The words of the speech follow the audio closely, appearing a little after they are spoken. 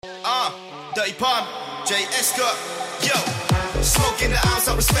Dirty Palm, J. Escort, yo. Smoking the ounce,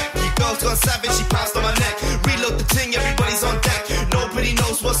 I respect. Your girl's gone savage, she pounced on my neck. Reload the ting, everybody's on deck. Nobody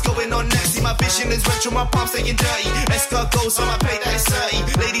knows what's going on next. See, my vision is retro, my palms staying dirty. Escort goes on my pay, that is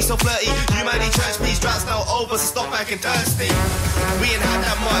 30. Ladies so flirty, you might need trash, please. Droughts now over, so stop acting thirsty. We ain't had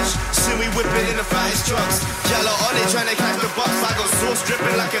that much, soon we whipping in the fattest trucks. Yellow on it, trying to catch the box. I got sauce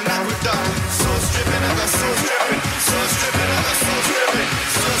dripping like an aqueduct. Sauce dripping, I got sauce dripping. Sauce dripping, I got sauce dripping.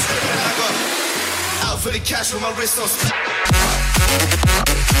 Sauce dripping, I got out for the cash with my wrist on split.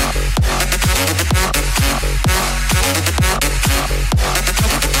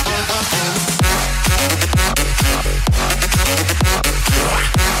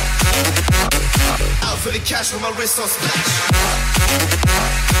 Out for the cash with my wrist on splash.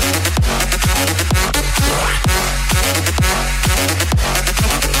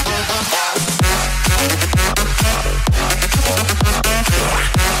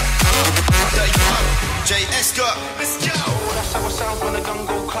 J. Escort, let's go. That's how it sounds when the gun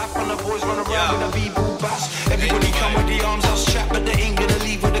go clap and the boys run around with a B-ball bass. Everybody come with the arms out strap, but they ain't gonna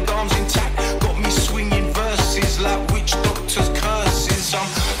leave with the arms intact. Got me swinging verses like witch doctors' curses. I'm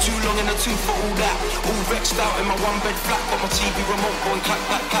too long in the tooth for all that. All vexed out in my one-bed flat. Got my TV remote going clap,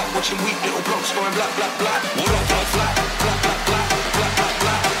 clap, clap. Watching weak little blocks going black, black, black. Black, black, black, black, black, black, black, black,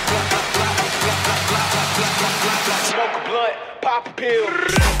 black, black, black, black, black, black, black, black, black, black, black. Smoke a blunt, pop a pill.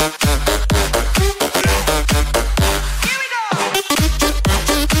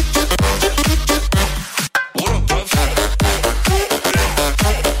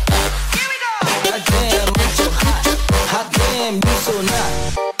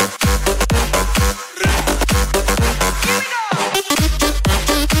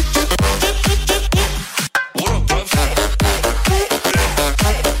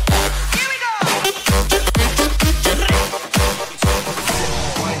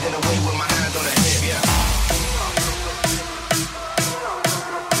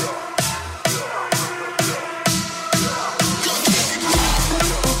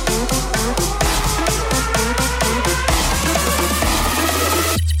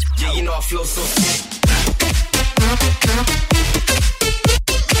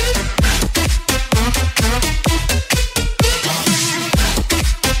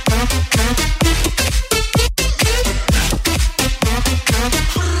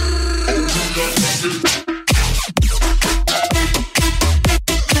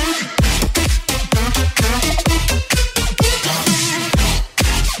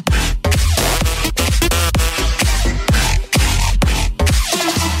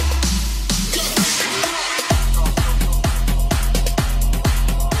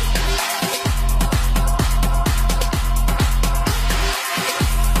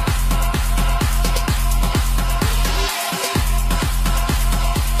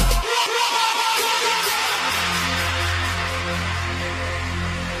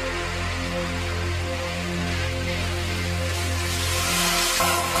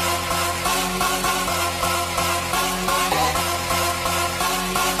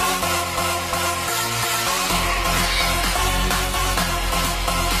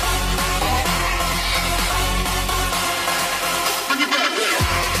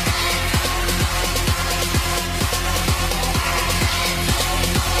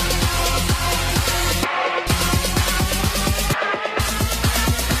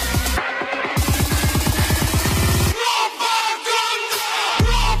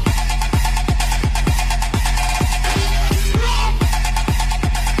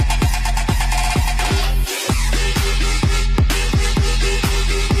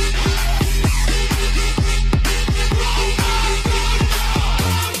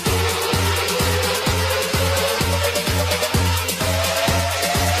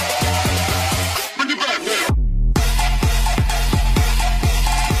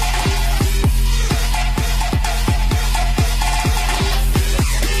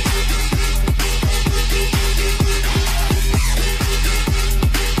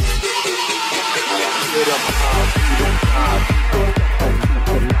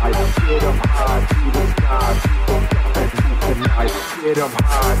 Get up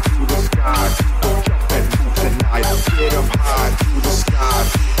high to the sky, jump and move tonight. Get up high to the sky,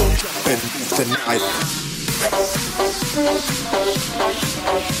 jump and move tonight.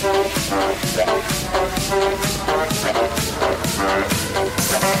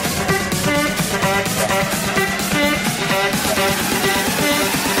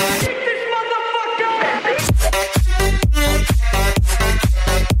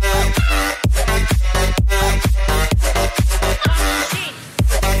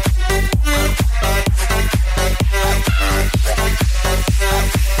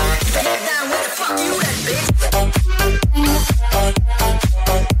 Down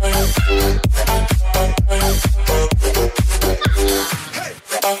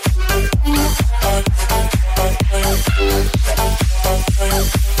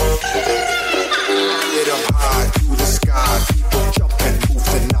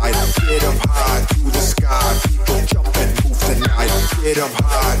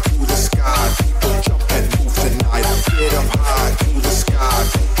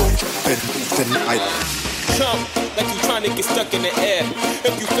get stuck in the air.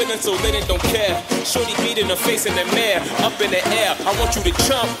 If you feeling so lit and don't care, shorty beat in the face in the mirror, up in the air. I want you to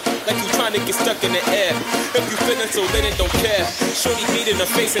jump like you trying to get stuck in the air. If you feeling so lit and don't care, shorty beat in the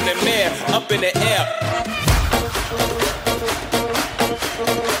face in the mirror, up in the air.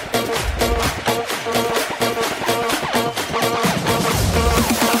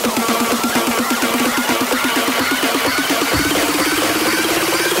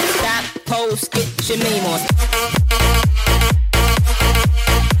 Get your name on.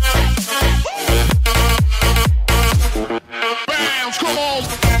 Bounce, come on.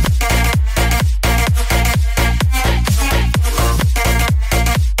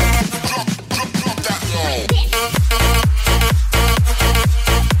 Drop that low.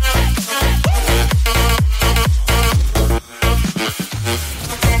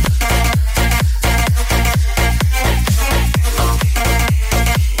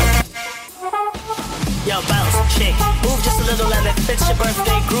 It's your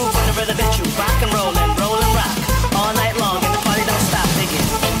birthday groove when the rhythm hits you. Rock and roll and rock all night long, and the party don't stop. Dig it.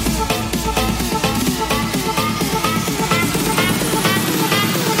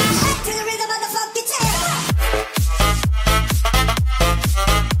 To the rhythm of the funky tail.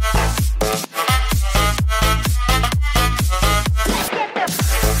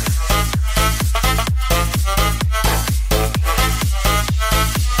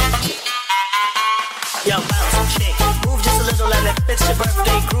 Yo, bounce, shake, move just a little and it fits your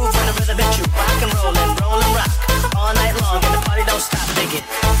birthday groove when the rhythm hits you. Rock and roll rock all night long, and the party don't stop. Dig it.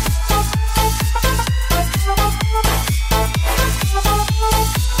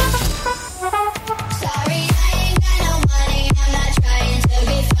 Sorry, I ain't got no money. I'm not trying to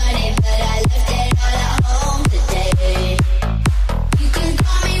be funny, but I left it all at home today. You can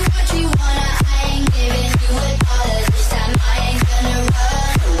call me what you wanna. I ain't giving you $1 this time. I ain't gonna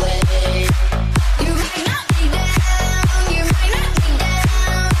run away. You might knock me down, you might knock me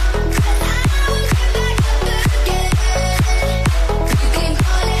down, but I will get back up again. You can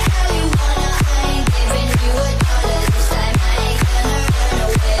call it how you wanna. I ain't giving you $1 this time. I ain't gonna run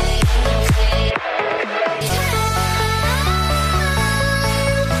away.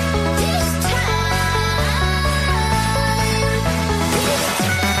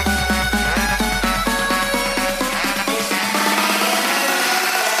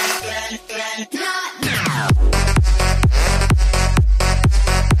 Not now.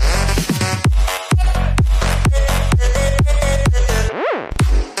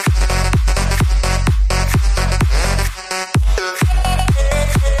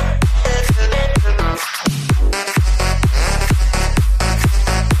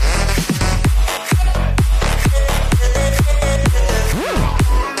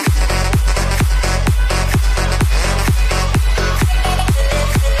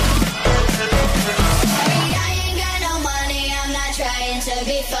 I ain't got no money, I'm not trying to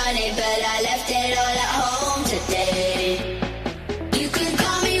be funny, but I left it all at home today. You can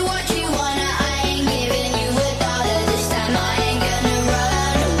call me what you wanna, I ain't giving you $1 this time. I ain't gonna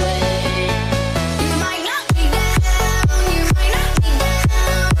run away. You might knock me down, you might knock me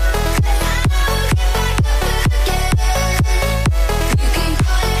down, but I will get back up again. You can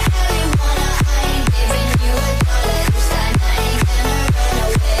call it how you wanna, I ain't giving you $1 this time. I ain't gonna run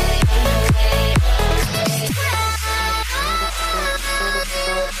away.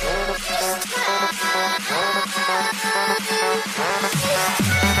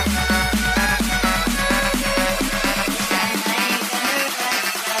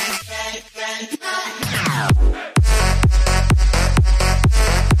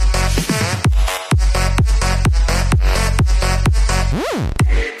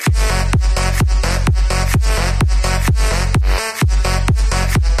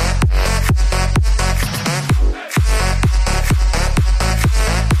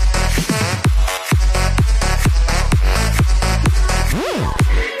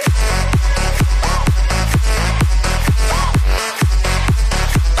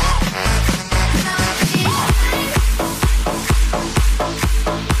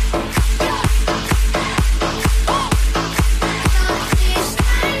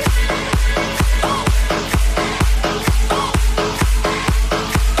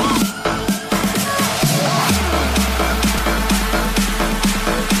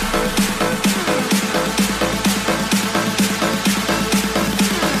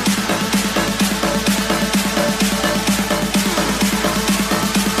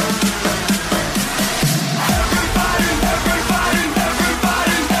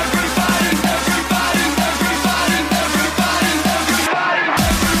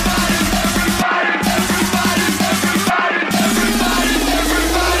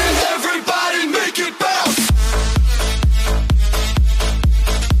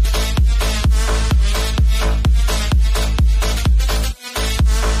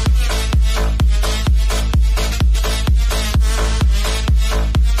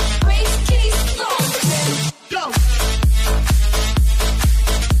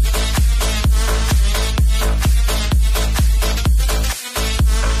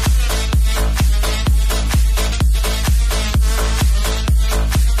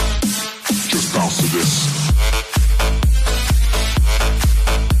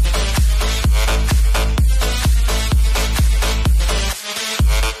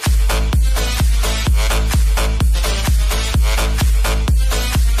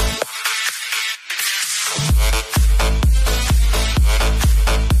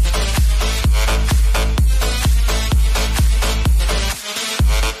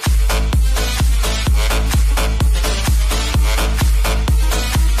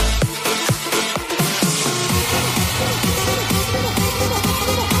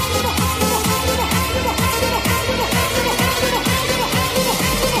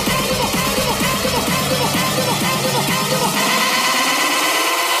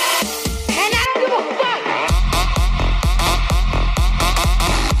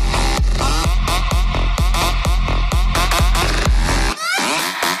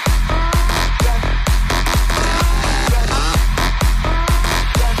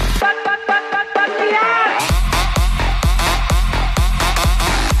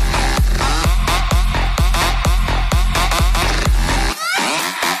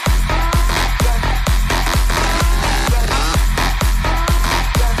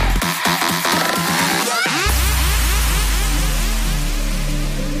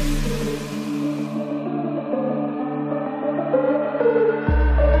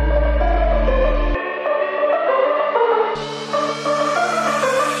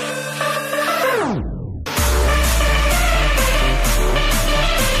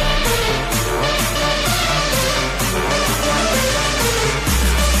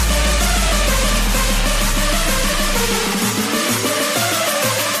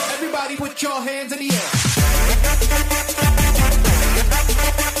 put your hands in the air.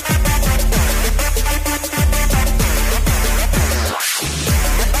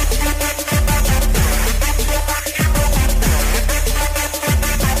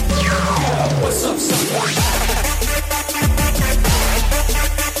 What's up, son?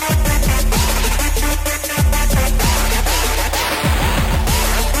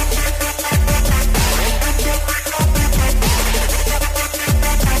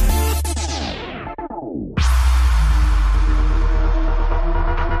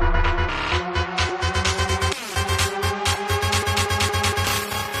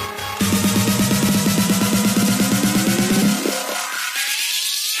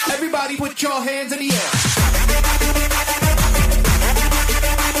 Everybody put your hands in the air.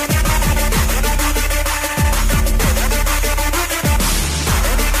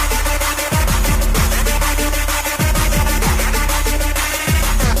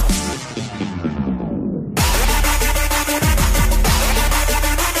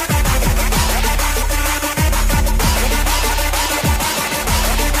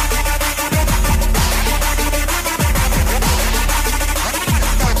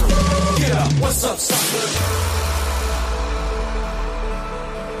 What's up, sucker?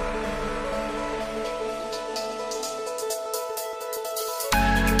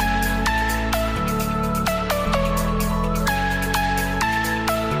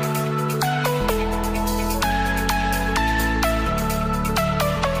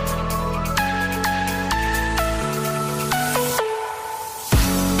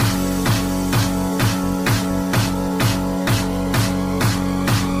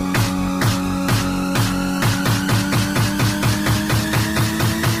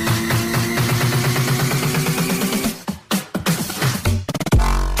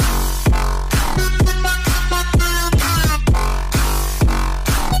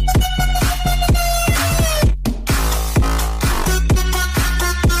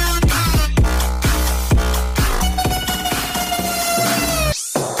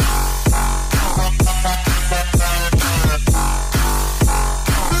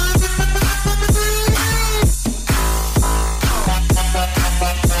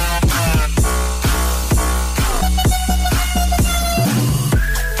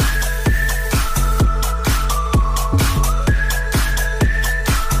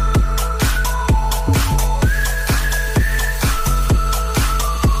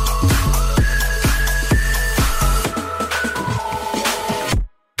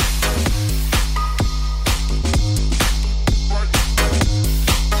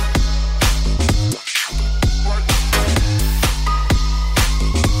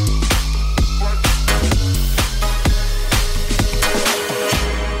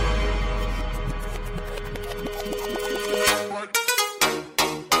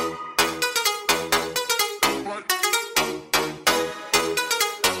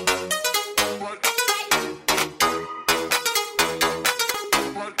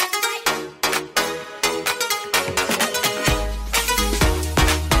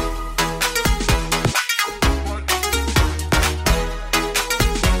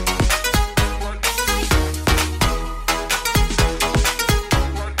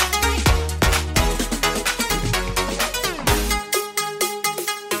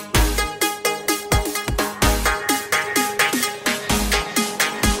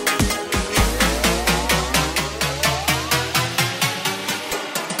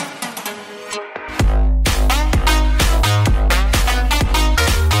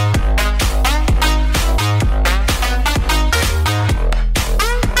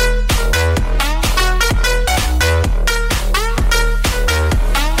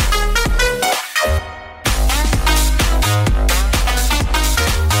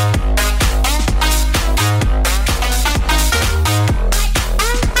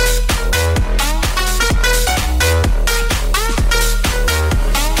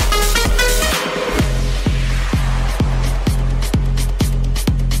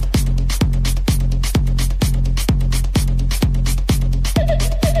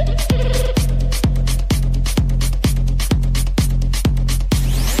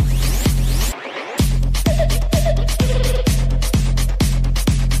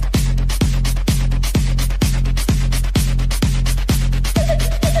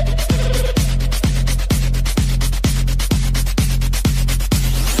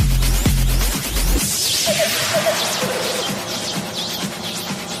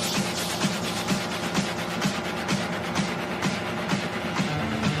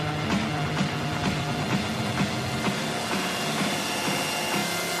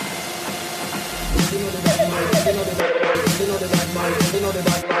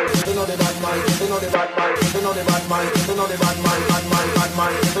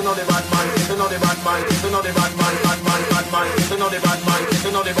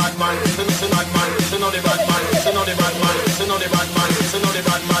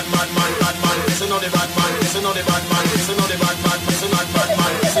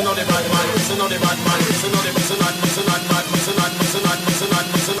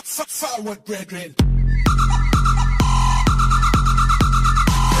 Forward, brethren.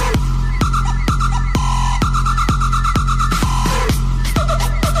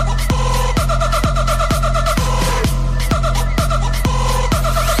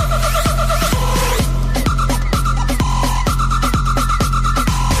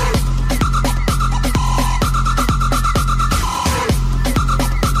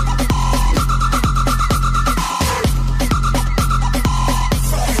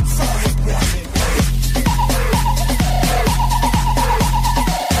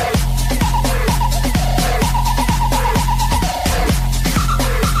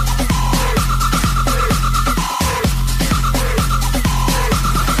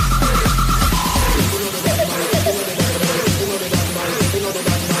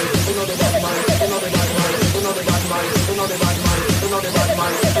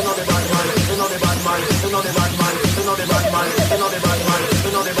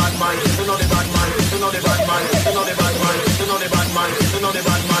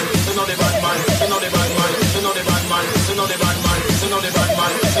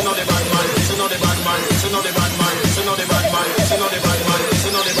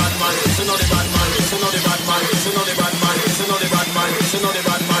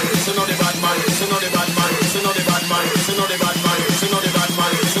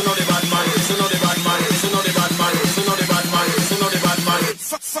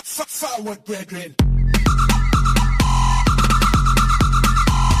 Forward, brethren.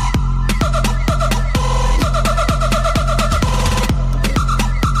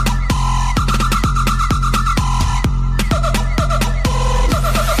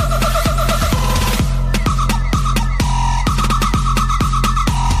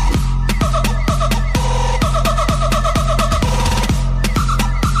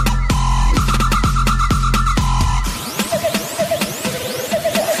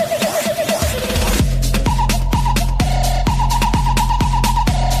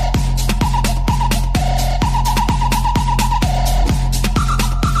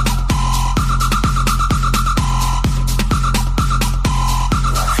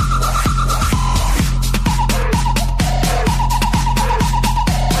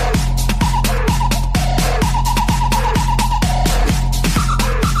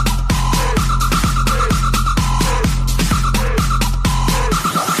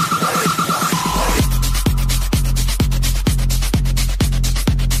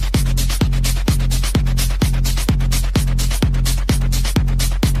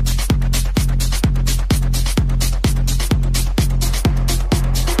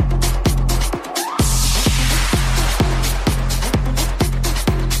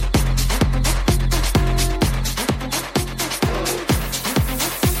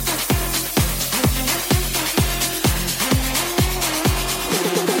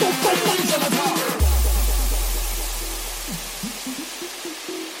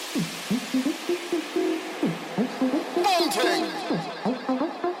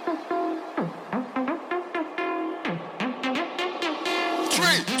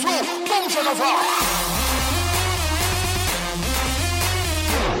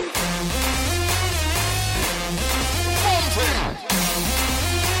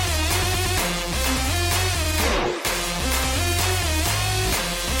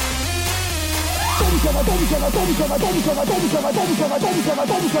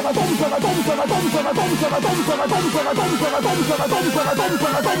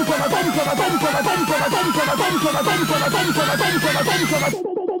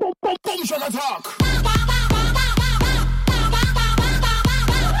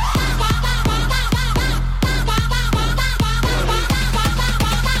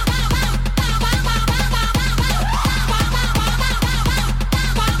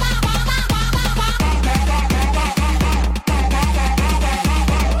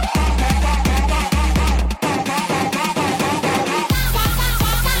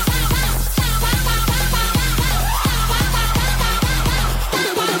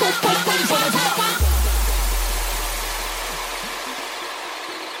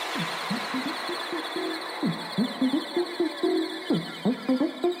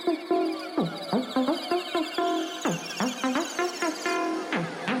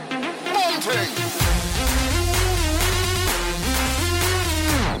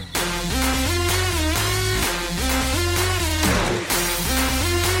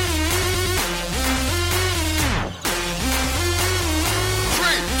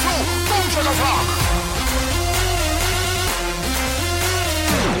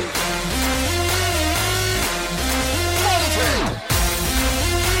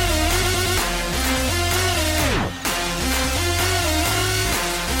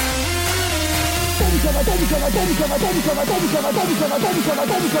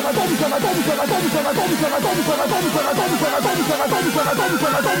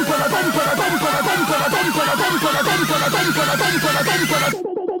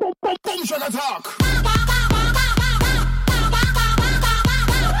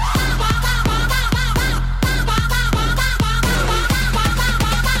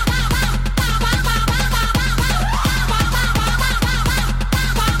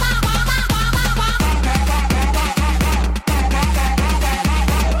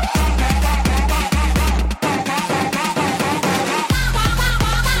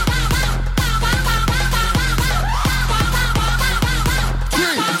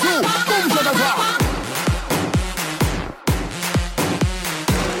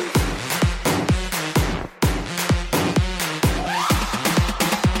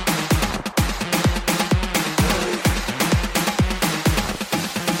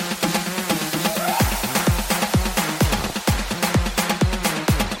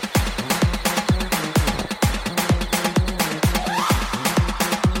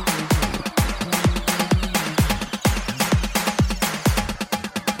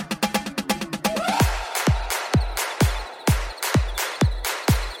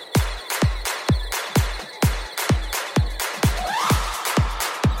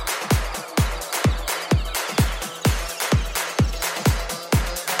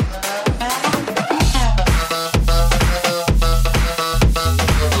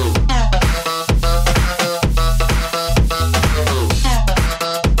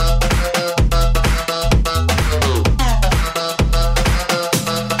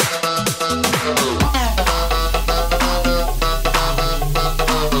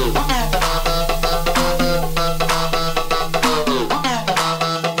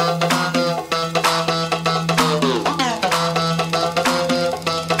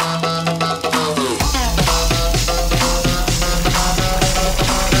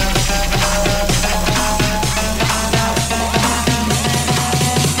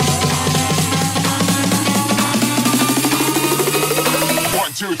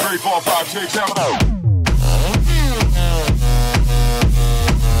 2, 3, 4, 5, 6, 7, 8.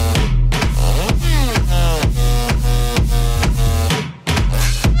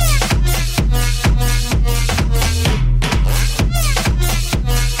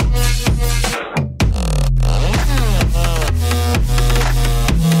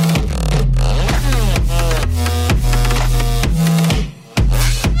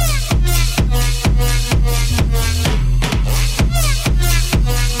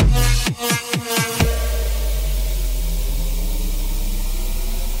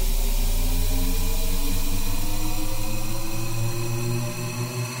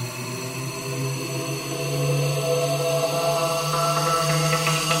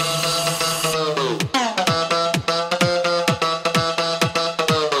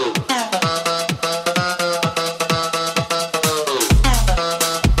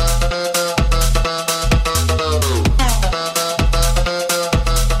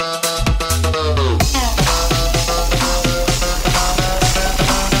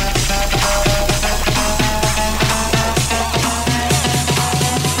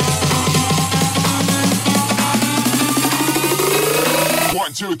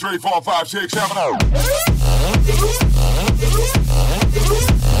 One, two, three, four, five, six, 7, 8.